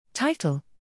Title: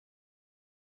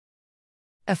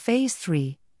 A Phase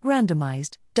 3,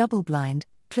 randomized, double-blind,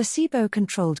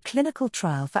 placebo-controlled clinical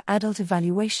trial for adult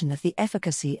evaluation of the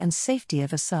efficacy and safety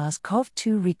of a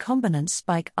SARS-CoV-2 recombinant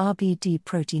spike RBD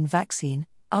protein vaccine,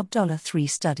 ABDALA-3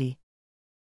 study.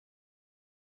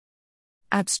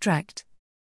 Abstract.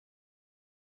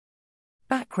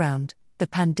 Background: the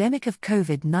pandemic of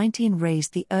COVID-19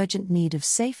 raised the urgent need of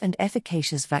safe and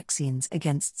efficacious vaccines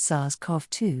against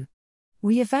SARS-CoV-2.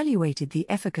 We evaluated the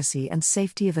efficacy and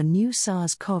safety of a new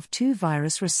SARS-CoV-2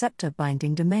 virus receptor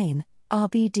binding domain,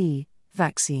 RBD,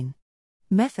 vaccine.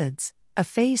 Methods: a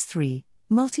Phase 3,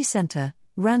 multicenter,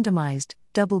 randomized,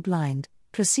 double-blind,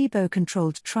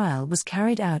 placebo-controlled trial was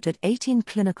carried out at 18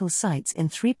 clinical sites in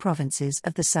 3 provinces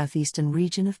of the southeastern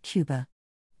region of Cuba.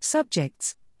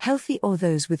 Subjects: healthy or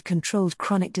those with controlled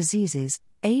chronic diseases,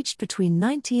 aged between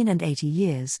 19 and 80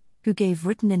 years, who gave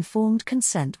written informed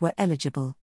consent were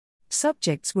eligible.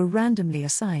 Subjects were randomly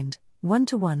assigned,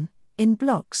 1-to-1, in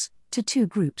blocks, to 2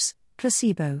 groups,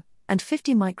 placebo, and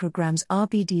 50 micrograms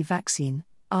RBD vaccine,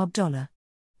 ABDALA.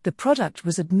 The product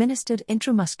was administered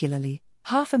intramuscularly,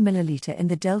 0.5 milliliter in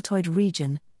the deltoid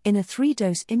region, in a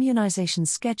 3-dose immunization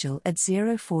schedule at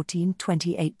 0, 14,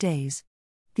 28 days.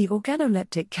 The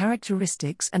organoleptic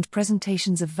characteristics and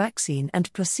presentations of vaccine and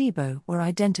placebo were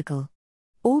identical.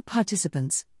 All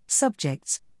participants,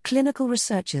 subjects, clinical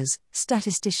researchers,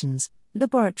 statisticians,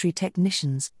 laboratory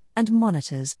technicians, and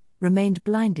monitors, remained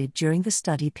blinded during the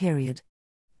study period.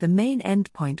 The main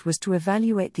endpoint was to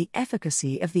evaluate the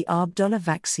efficacy of the ABDALA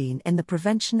vaccine in the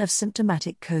prevention of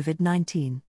symptomatic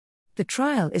COVID-19. The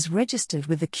trial is registered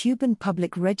with the Cuban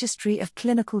Public Registry of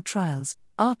Clinical Trials,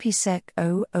 RPSEC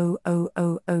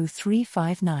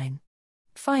 0000359.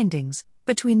 Findings: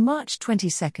 between March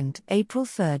 22 and April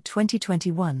 3,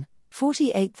 2021,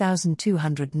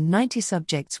 48,290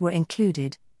 subjects were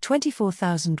included,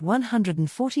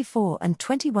 24,144 and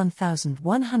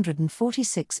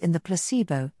 21,146 in the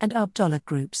placebo and ABDALA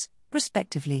groups,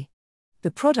 respectively.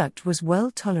 The product was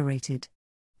well tolerated.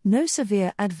 No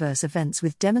severe adverse events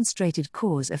with demonstrated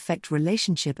cause-effect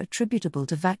relationship attributable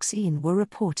to vaccine were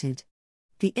reported.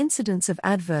 The incidence of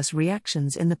adverse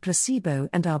reactions in the placebo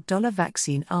and ABDALA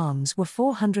vaccine arms were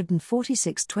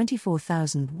 446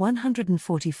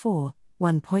 24,144,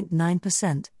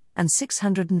 1.9%, and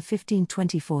 615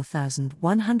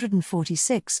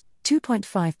 24,146,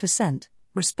 2.5%,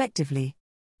 respectively.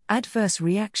 Adverse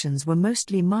reactions were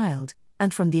mostly mild,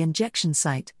 and from the injection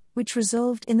site, which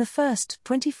resolved in the first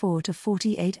 24 to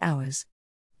 48 hours.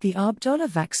 The ABDALA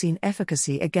vaccine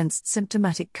efficacy against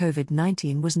symptomatic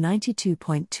COVID-19 was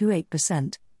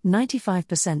 92.28%,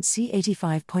 95% C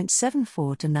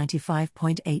 85.74 to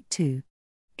 95.82.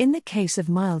 In the case of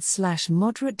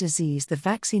mild/moderate disease, the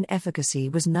vaccine efficacy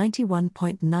was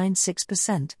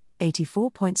 91.96%,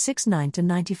 84.69 to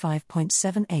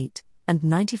 95.78, and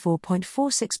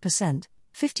 94.46%,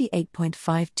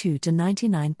 58.52 to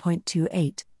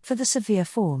 99.28, for the severe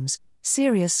forms,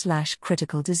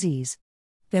 serious/critical disease.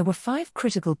 There were 5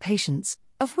 critical patients,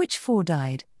 of which 4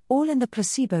 died, all in the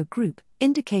placebo group,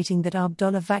 indicating that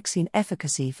ABDALA vaccine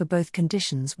efficacy for both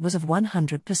conditions was of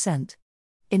 100%.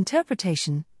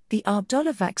 Interpretation: the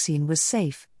ABDALA vaccine was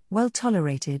safe, well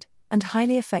tolerated, and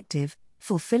highly effective,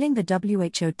 fulfilling the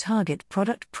WHO target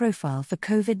product profile for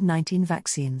COVID-19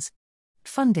 vaccines.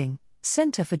 Funding: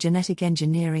 Center for Genetic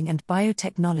Engineering and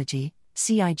Biotechnology,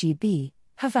 CIGB,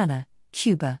 Havana,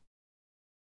 Cuba.